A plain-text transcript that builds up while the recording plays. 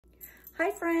Hi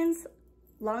friends,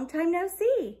 long time no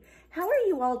see. How are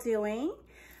you all doing?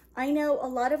 I know a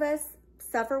lot of us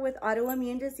suffer with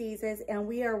autoimmune diseases and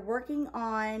we are working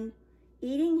on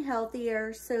eating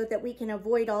healthier so that we can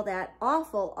avoid all that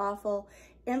awful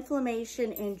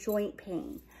inflammation and joint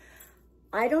pain.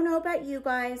 I don't know about you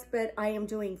guys, but I am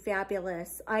doing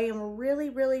fabulous. I am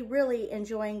really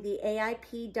enjoying the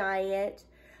AIP diet.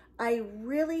 I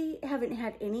really haven't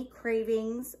had any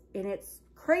cravings, and it's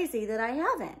crazy that I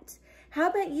haven't. How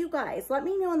about you guys? Let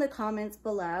me know in the comments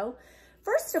below.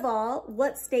 First of all,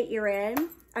 what state you're in.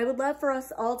 I would love for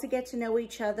us all to get to know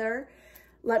each other.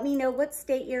 Let me know what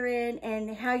state you're in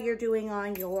and how you're doing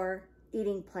on your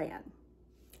eating plan.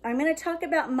 I'm going to talk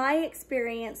about my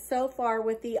experience so far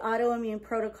with the autoimmune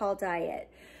protocol diet.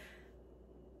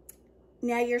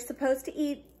 Now you're supposed to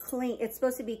eat clean. It's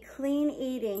supposed to be clean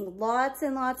eating, lots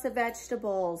and lots of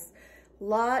vegetables,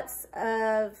 lots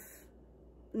of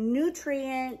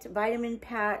nutrient,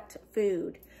 vitamin-packed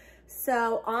food.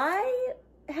 So I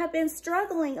have been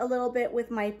struggling a little bit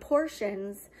with my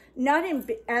portions, not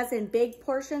as in big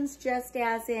portions, just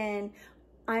as in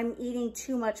I'm eating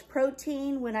too much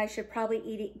protein when I should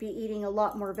probably be eating a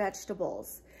lot more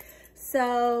vegetables.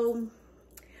 So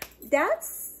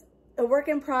that's a work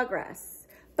in progress.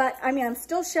 But I mean, I'm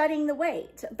still shedding the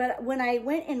weight. But when I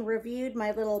went and reviewed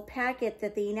my little packet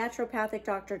that the naturopathic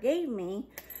doctor gave me,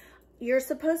 you're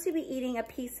supposed to be eating a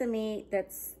piece of meat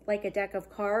that's like a deck of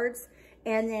cards,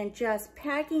 and then just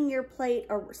packing your plate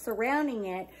or surrounding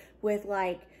it with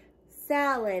like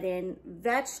salad and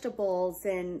vegetables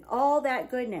and all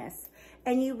that goodness.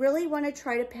 And you really want to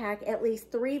try to pack at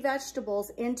least 3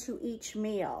 vegetables into each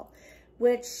meal,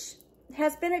 which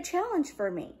has been a challenge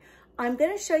for me. I'm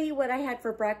going to show you what I had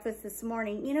for breakfast this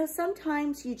morning. You know,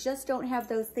 sometimes you just don't have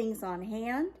those things on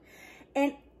hand.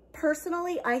 And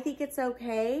personally, I think it's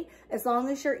okay as long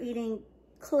as you're eating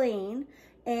clean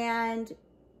and,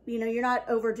 you know, you're not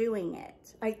overdoing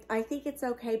it. I think it's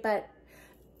okay, but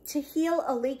to heal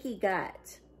a leaky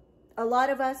gut, a lot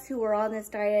of us who are on this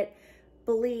diet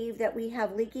believe that we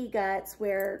have leaky guts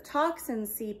where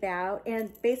toxins seep out, and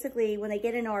basically when they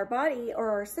get into our body or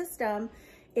our system,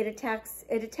 it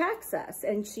attacks us.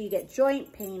 And so you get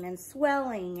joint pain and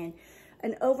swelling and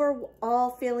an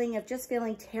overall feeling of just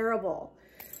feeling terrible.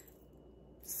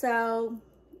 So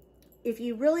if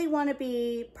you really want to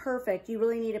be perfect, you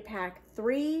really need to pack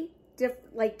 3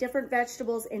 different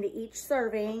vegetables into each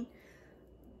serving,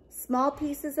 small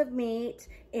pieces of meat,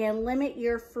 and limit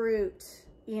your fruit,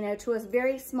 you know, to a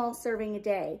very small serving a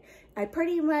day. I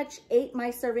pretty much ate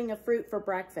my serving of fruit for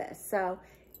breakfast. So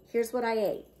here's what I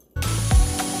ate.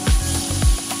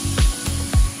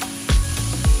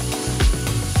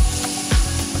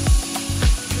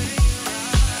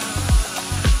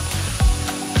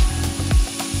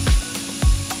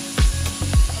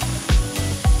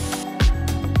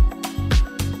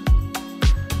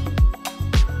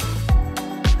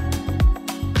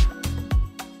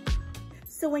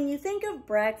 So when you think of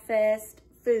breakfast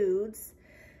foods,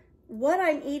 what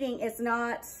I'm eating is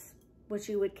not what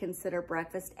you would consider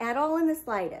breakfast at all in the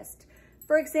slightest.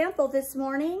 For example, this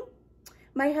morning,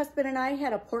 my husband and I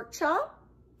had a pork chop,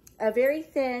 a very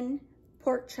thin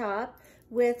pork chop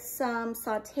with some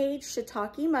sauteed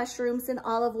shiitake mushrooms in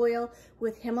olive oil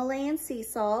with Himalayan sea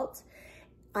salt.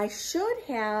 I should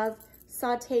have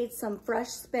sauteed some fresh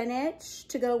spinach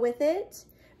to go with it,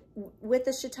 with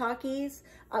the shiitakes,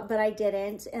 but I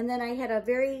didn't. And then I had a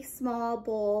very small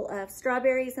bowl of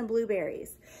strawberries and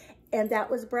blueberries, and that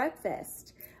was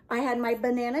breakfast. I had my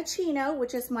banana chino,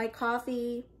 which is my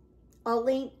coffee. I'll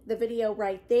link the video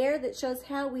right there that shows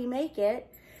how we make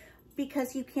it,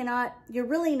 because you're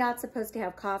really not supposed to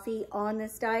have coffee on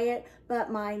this diet,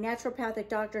 but my naturopathic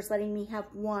doctor is letting me have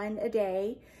 1 a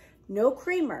day. No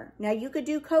creamer. Now you could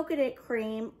do coconut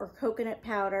cream or coconut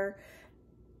powder,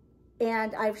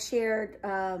 and I've shared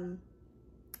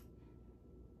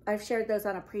those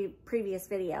on a previous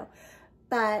video.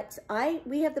 But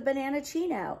we have the banana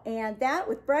chino, and that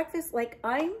with breakfast, like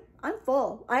I'm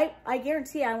full. I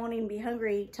guarantee I won't even be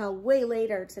hungry till way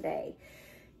later today.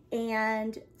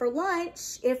 And for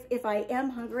lunch, if I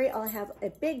am hungry, I'll have a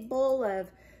big bowl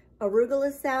of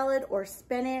arugula salad or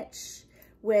spinach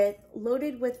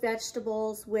loaded with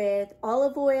vegetables with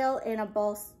olive oil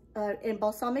and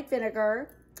balsamic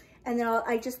vinegar. And then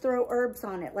I just throw herbs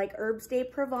on it, like herbs de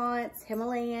Provence,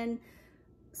 Himalayan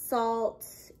salt,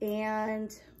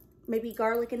 and maybe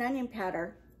garlic and onion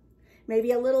powder.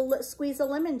 Maybe a little squeeze of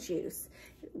lemon juice.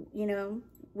 You know,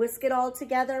 whisk it all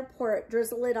together,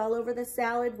 drizzle it all over the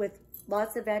salad with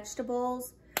lots of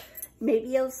vegetables.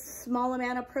 maybe a small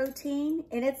amount of protein,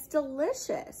 and it's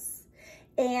delicious.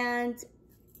 And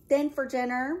then for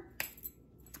dinner,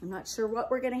 I'm not sure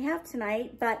what we're gonna have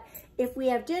tonight, but if we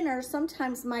have dinner,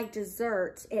 sometimes my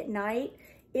dessert at night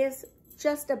is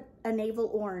just a navel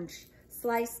orange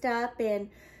sliced up, and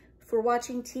for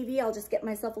watching TV, I'll just get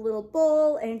myself a little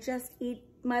bowl and just eat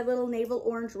my little navel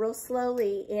orange real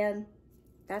slowly, and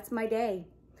that's my day.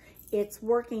 It's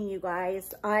working, you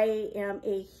guys. I am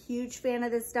a huge fan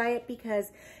of this diet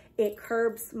because it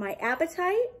curbs my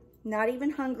appetite, not even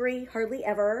hungry, hardly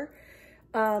ever.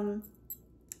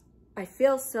 I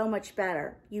feel so much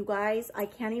better. You guys, I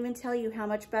can't even tell you how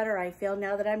much better I feel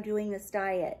now that I'm doing this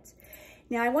diet.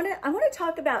 Now I wanna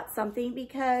talk about something,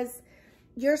 because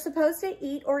you're supposed to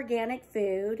eat organic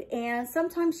food, and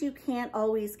sometimes you can't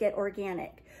always get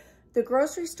organic. The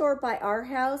grocery store by our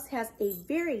house has a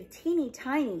very teeny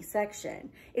tiny section.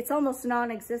 It's almost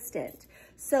non-existent.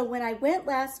 So when I went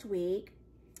last week,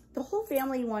 the whole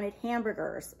family wanted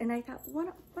hamburgers, and I thought,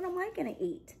 what am I gonna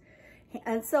eat?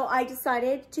 And so I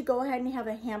decided to go ahead and have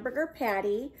a hamburger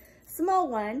patty, small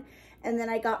one, and then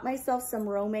I got myself some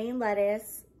romaine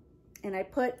lettuce, and I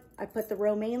put the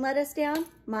romaine lettuce down,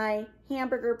 my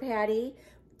hamburger patty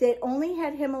that only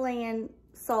had Himalayan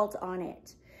salt on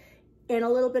it, and a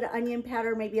little bit of onion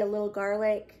powder, maybe a little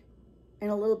garlic,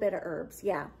 and a little bit of herbs,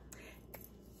 yeah.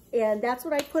 And that's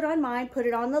what I put on mine, put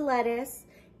it on the lettuce,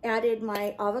 added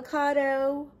my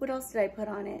avocado. What else did I put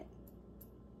on it?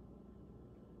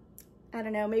 I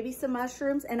don't know, maybe some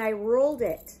mushrooms, and I rolled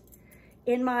it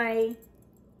in my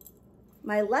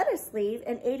lettuce leaf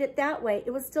and ate it that way.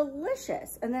 It was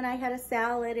delicious. And then I had a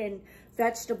salad and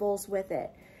vegetables with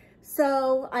it.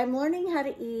 So I'm learning how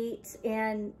to eat,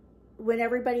 and when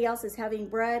everybody else is having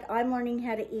bread, I'm learning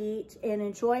how to eat and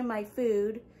enjoy my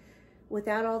food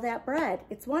without all that bread.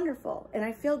 It's wonderful, and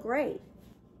I feel great.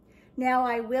 Now,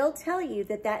 I will tell you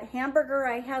that hamburger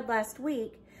I had last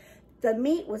week, the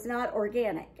meat was not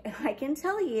organic. And I can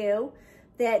tell you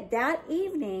that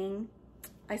evening,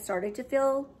 I started to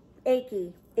feel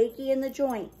achy in the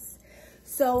joints.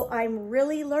 So I'm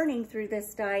really learning through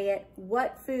this diet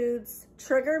what foods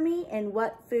trigger me and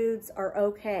what foods are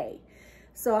okay.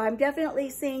 So I'm definitely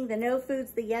seeing the no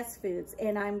foods, the yes foods,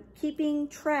 and I'm keeping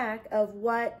track of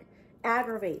what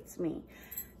aggravates me.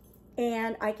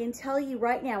 And I can tell you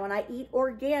right now, when I eat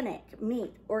organic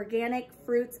meat, organic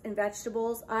fruits and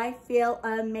vegetables, I feel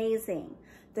amazing.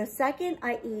 The second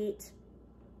I eat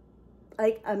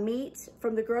like a meat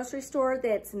from the grocery store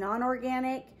that's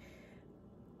non-organic,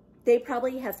 they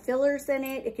probably have fillers in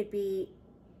it. It could be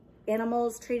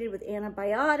animals treated with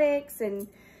antibiotics, and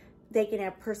they can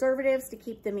have preservatives to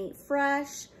keep the meat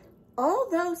fresh. All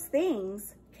those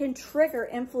things can trigger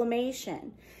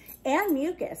inflammation. And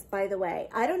mucus, by the way.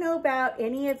 I don't know about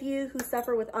any of you who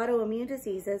suffer with autoimmune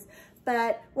diseases,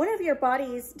 but one of your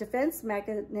body's defense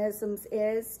mechanisms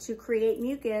is to create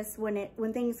mucus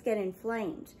when things get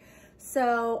inflamed.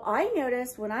 So I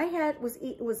noticed when I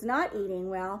was not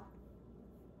eating well,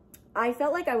 I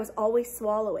felt like I was always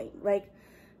swallowing,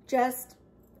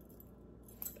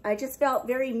 I just felt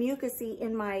very mucusy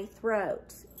in my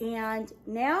throat. And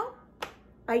now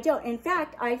I don't. In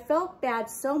fact, I felt bad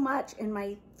so much in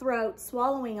my throat,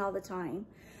 swallowing all the time,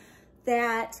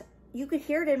 that you could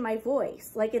hear it in my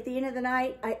voice. Like at the end of the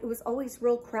night, it was always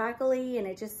real crackly, and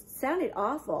it just sounded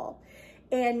awful.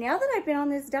 And now that I've been on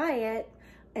this diet,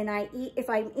 and if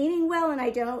I'm eating well and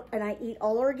I eat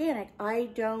all organic, I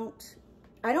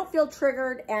don't feel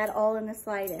triggered at all in the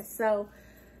slightest. So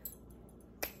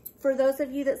for those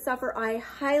of you that suffer, I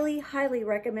highly, highly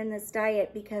recommend this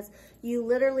diet, because you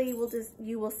literally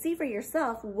will see for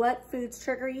yourself what foods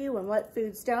trigger you and what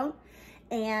foods don't.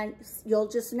 And you'll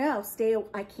just know,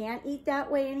 I can't eat that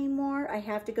way anymore. I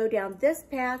have to go down this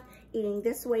path, eating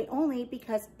this way only,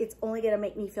 because it's only gonna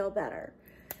make me feel better.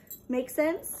 Make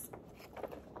sense?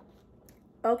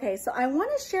 Okay, so I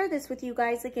wanna share this with you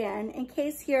guys again, in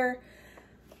case you're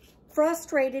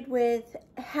frustrated with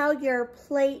how your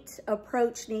plate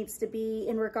approach needs to be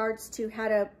in regards to how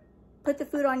to put the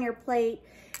food on your plate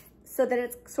so that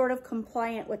it's sort of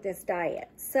compliant with this diet.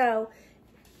 So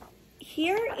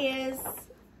here is,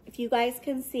 if you guys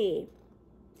can see,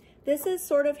 this is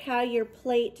sort of how your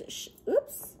plate,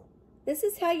 this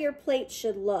is how your plate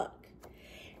should look.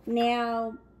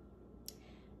 Now,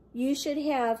 you should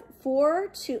have 4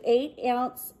 to 8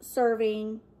 ounce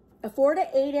serving, a 4 to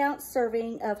 8 ounce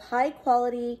serving of high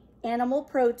quality animal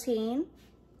protein,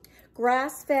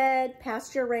 grass-fed,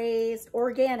 pasture-raised,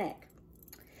 organic.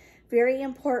 Very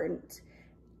important.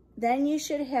 Then you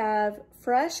should have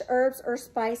fresh herbs or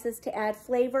spices to add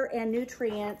flavor and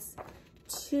nutrients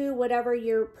to whatever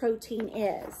your protein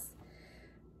is.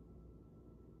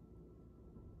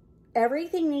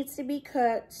 Everything needs to be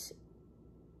cooked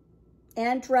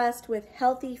and dressed with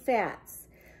healthy fats.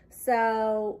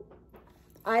 So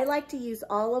I like to use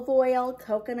olive oil,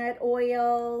 coconut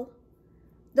oil.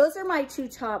 Those are my two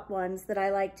top ones that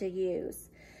I like to use.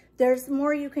 There's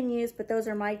more you can use, but those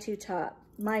are my two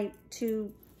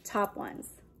top ones.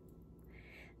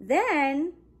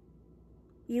 Then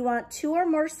you want 2 or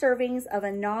more servings of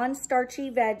a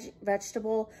non-starchy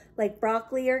vegetable like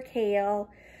broccoli or kale,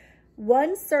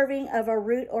 1 serving of a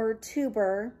root or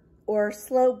tuber or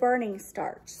slow burning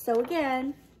starch. So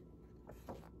again,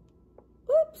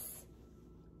 oops,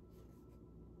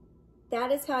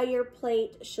 that is how your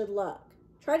plate should look.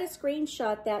 Try to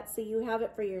screenshot that so you have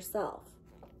it for yourself.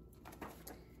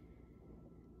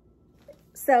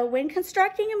 So when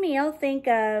constructing a meal, think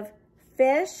of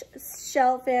fish,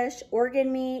 shellfish,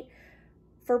 organ meat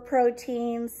for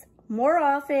proteins. More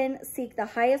often, seek the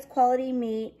highest quality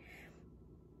meat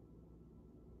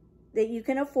that you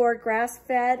can afford,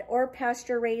 grass-fed or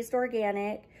pasture-raised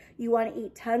organic. You want to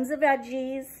eat tons of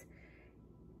veggies.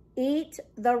 Eat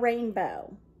the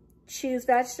rainbow. Choose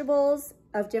vegetables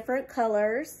of different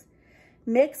colors.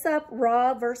 Mix up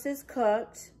raw versus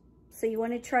cooked. So you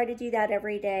want to try to do that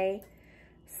every day.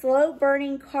 Slow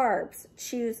burning carbs.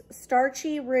 Choose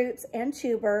starchy roots and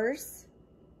tubers.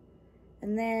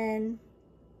 And then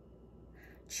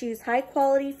choose high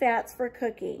quality fats for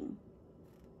cooking.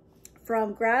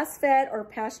 From grass-fed or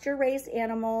pasture-raised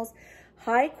animals,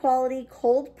 high quality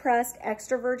cold pressed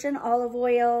extra virgin olive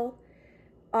oil,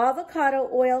 avocado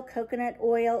oil, coconut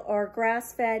oil, or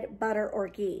grass-fed butter or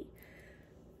ghee.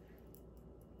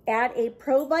 Add a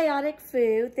probiotic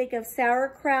food. Think of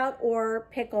sauerkraut or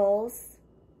pickles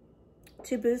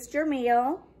to boost your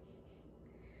meal.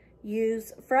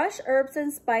 Use fresh herbs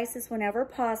and spices whenever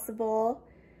possible.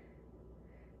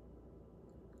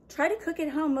 Try to cook at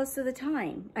home most of the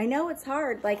time. I know it's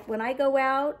hard. Like when I go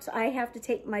out, I have to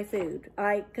take my food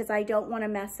because I don't want to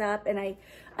mess up, and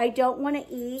I don't want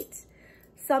to eat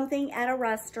something at a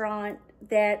restaurant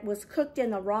that was cooked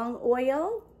in the wrong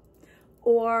oil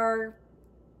or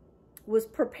was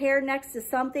prepared next to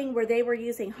something where they were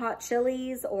using hot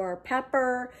chilies or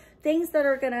pepper, things that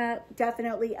are gonna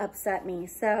definitely upset me.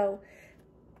 So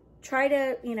try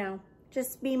to,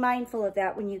 just be mindful of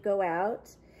that when you go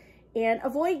out and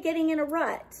avoid getting in a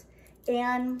rut.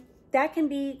 And that can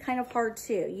be kind of hard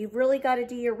too. You've really got to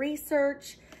do your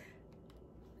research,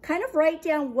 kind of write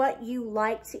down what you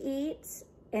like to eat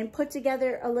and put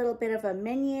together a little bit of a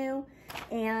menu,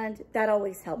 and that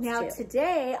always helps too. Now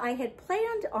today I had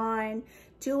planned on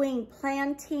doing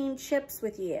plantain chips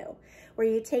with you, where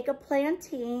you take a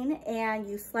plantain and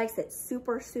you slice it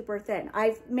super, super thin.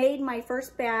 I've made my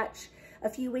first batch a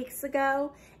few weeks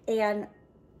ago, and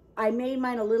I made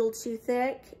mine a little too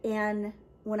thick, and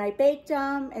when I baked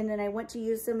them and then I went to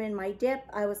use them in my dip,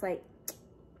 I was like,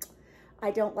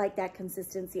 I don't like that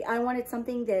consistency. I wanted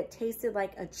something that tasted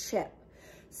like a chip.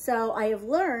 So I have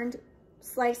learned,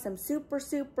 slice them super,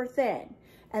 super thin.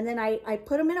 And then I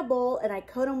put them in a bowl and I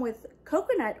coat them with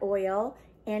coconut oil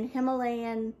and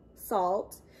Himalayan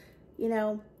salt.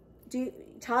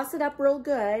 Toss it up real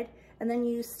good, and then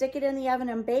you stick it in the oven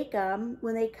and bake them.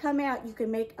 When they come out, you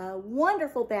can make a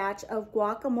wonderful batch of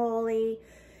guacamole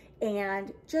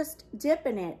and just dip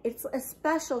in it. It's a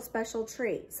special, special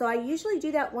treat. So I usually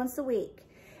do that once a week,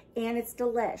 and it's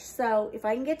delish. So if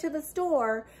I can get to the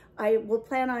store, I will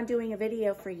plan on doing a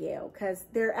video for you because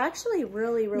they're actually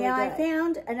really, really good. Now, I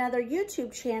found another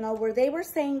YouTube channel where they were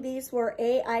saying these were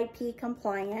AIP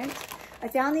compliant. I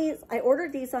found these, I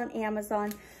ordered these on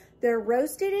Amazon. They're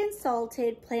roasted and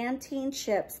salted plantain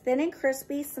chips, thin and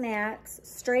crispy snacks,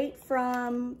 straight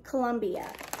from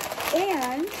Colombia.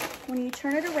 And when you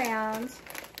turn it around,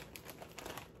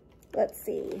 let's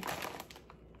see.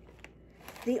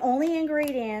 The only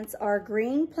ingredients are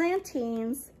green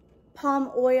plantains,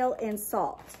 palm oil, and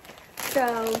salt.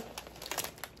 So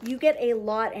you get a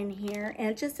lot in here,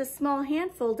 and just a small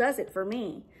handful does it for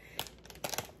me.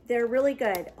 They're really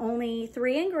good. Only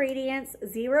 3 ingredients,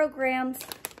 0 grams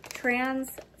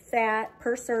trans fat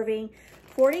per serving,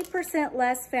 40%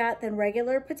 less fat than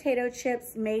regular potato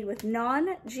chips, made with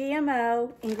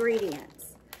non-GMO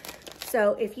ingredients.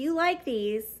 So if you like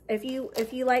these, if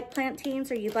you like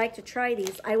plantains or you'd like to try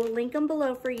these, I will link them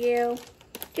below for you.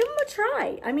 Give them a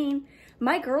try. I mean,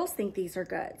 my girls think these are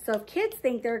good. So if kids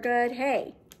think they're good,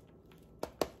 hey,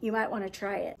 you might want to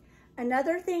try it.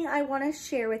 Another thing I want to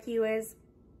share with you is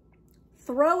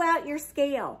throw out your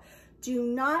scale. Do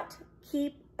not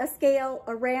keep a scale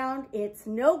around. It's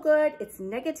no good. It's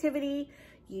negativity.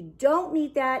 You don't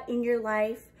need that in your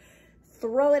life.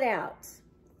 Throw it out.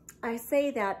 I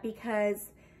say that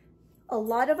because a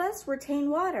lot of us retain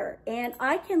water, and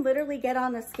I can literally get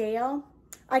on the scale.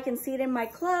 I can see it in my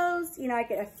clothes. You know,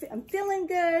 I'm feeling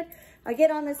good. I get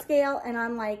on the scale and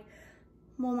I'm like,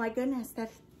 well, my goodness,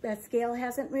 that scale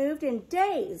hasn't moved in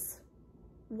days.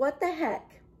 What the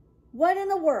heck? What in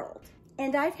the world?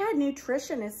 And I've had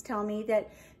nutritionists tell me that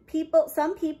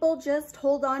some people just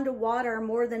hold on to water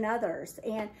more than others.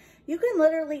 And you can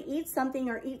literally eat something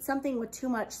with too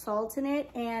much salt in it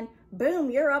and boom,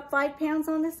 you're up 5 pounds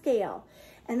on the scale.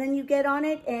 And then you get on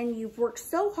it and you've worked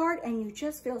so hard and you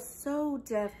just feel so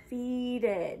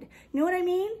defeated. You know what I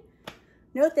mean?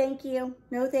 No, thank you.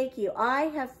 No, thank you.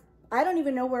 I don't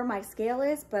even know where my scale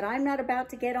is, but I'm not about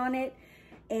to get on it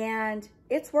and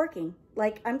it's working.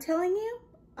 Like I'm telling you,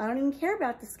 I don't even care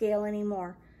about the scale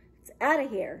anymore. It's out of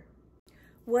here.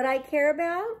 What I care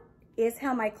about is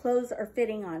how my clothes are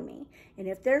fitting on me. And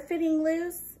if they're fitting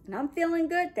loose and I'm feeling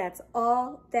good, that's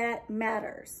all that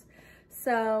matters.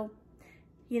 So,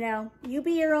 you know, you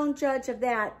be your own judge of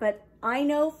that. But I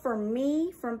know for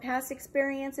me, from past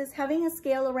experiences, having a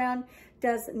scale around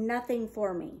does nothing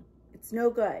for me. It's no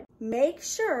good. Make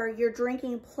sure you're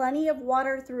drinking plenty of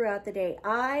water throughout the day.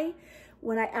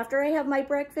 After I have my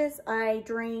breakfast, I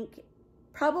drink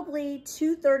probably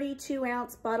 2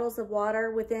 32-ounce bottles of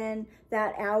water within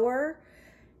that hour.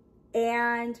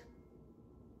 And,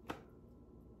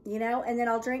 you know, and then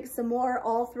I'll drink some more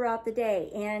all throughout the day.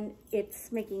 And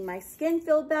it's making my skin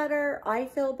feel better. I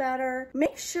feel better.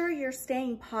 Make sure you're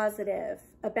staying positive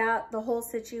about the whole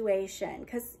situation.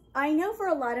 Because I know for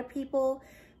a lot of people,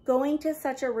 going to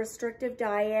such a restrictive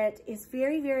diet is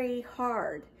very, very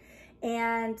hard.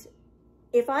 And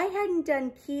if I hadn't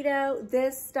done keto,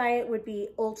 this diet would be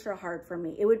ultra hard for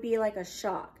me. It would be like a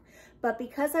shock. But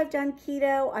because I've done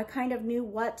keto, I kind of knew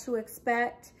what to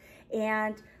expect.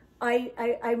 And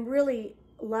I'm really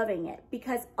loving it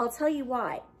because I'll tell you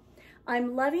why.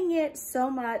 I'm loving it so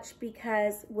much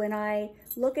because when I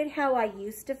look at how I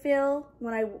used to feel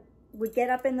when I would get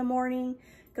up in the morning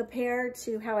compared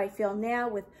to how I feel now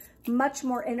with much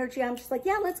more energy, I'm just like,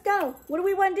 yeah, let's go. What do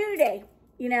we want to do today?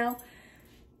 You know?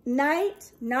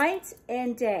 Night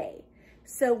and day.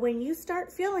 So when you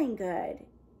start feeling good,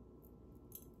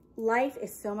 life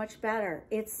is so much better.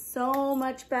 It's so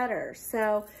much better.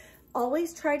 So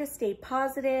always try to stay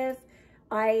positive.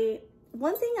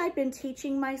 One thing I've been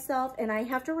teaching myself, and I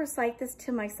have to recite this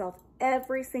to myself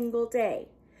every single day,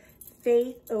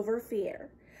 faith over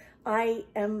fear. I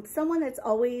am someone that's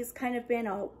always kind of been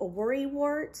a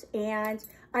worrywart, and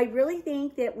I really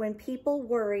think that when people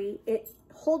worry, it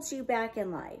holds you back in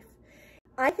life.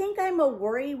 I think I'm a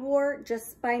worrywart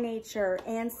just by nature,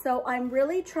 and so I'm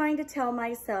really trying to tell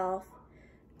myself,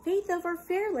 faith over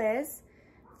fear, Liz.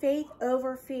 Faith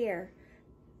over fear.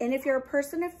 And if you're a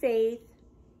person of faith,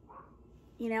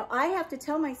 you know, I have to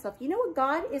tell myself, you know what,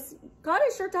 God is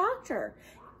your doctor.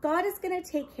 God is going to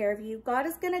take care of you. God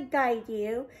is going to guide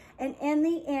you. And in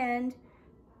the end,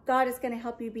 God is going to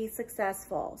help you be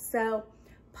successful. So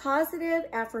positive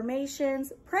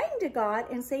affirmations, praying to God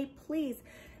and say, please,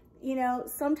 you know,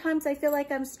 sometimes I feel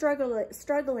like I'm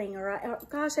struggling or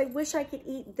gosh, I wish I could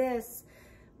eat this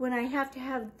when I have to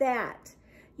have that.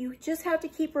 You just have to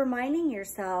keep reminding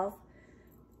yourself,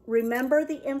 remember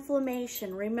the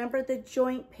inflammation, remember the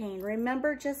joint pain,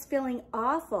 remember just feeling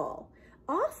awful.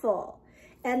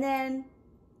 And then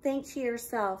think to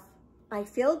yourself, I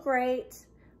feel great,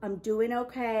 I'm doing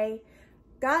okay,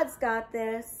 God's got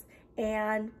this,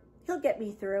 and he'll get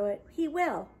me through it. He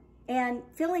will. And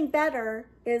feeling better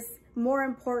is more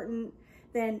important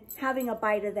than having a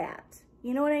bite of that.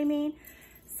 You know what I mean?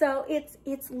 So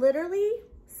it's literally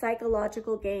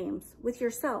psychological games with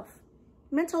yourself,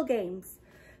 mental games.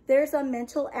 There's a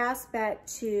mental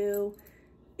aspect to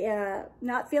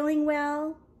not feeling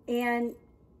well and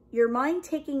your mind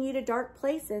taking you to dark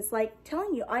places, like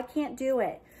telling you, I can't do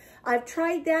it. I've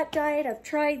tried that diet. I've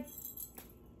tried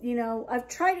a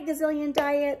gazillion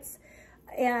diets,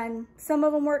 and some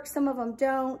of them work, some of them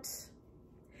don't.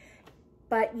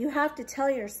 But you have to tell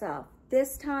yourself,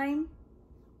 this time,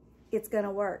 it's going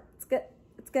to work.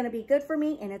 It's going to be good for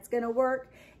me, and it's going to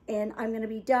work, and I'm going to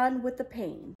be done with the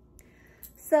pain.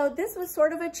 So this was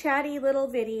sort of a chatty little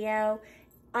video.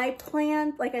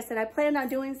 Like I said, I planned on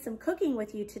doing some cooking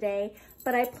with you today,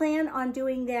 but I plan on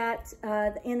doing that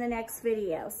in the next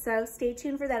video. So stay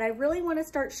tuned for that. I really want to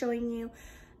start showing you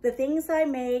the things I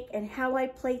make and how I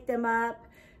plate them up,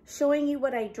 showing you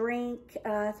what I drink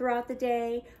throughout the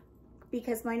day,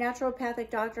 because my naturopathic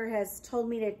doctor has told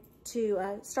me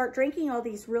to start drinking all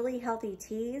these really healthy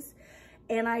teas.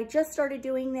 And I just started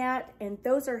doing that, and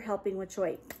those are helping with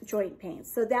joint pain.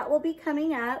 So that will be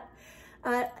coming up.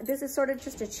 This is sort of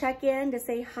just a check-in to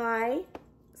say hi,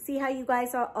 see how you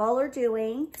guys all are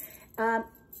doing.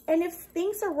 And if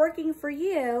things are working for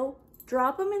you,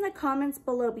 drop them in the comments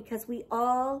below, because we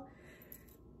all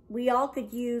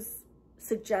could use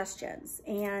suggestions.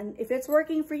 And if it's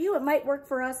working for you, it might work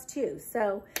for us too.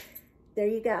 So there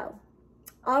you go.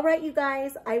 All right, you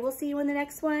guys, I will see you in the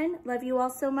next one. Love you all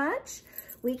so much.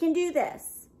 We can do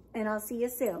this, and I'll see you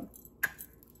soon.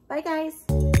 Bye, guys.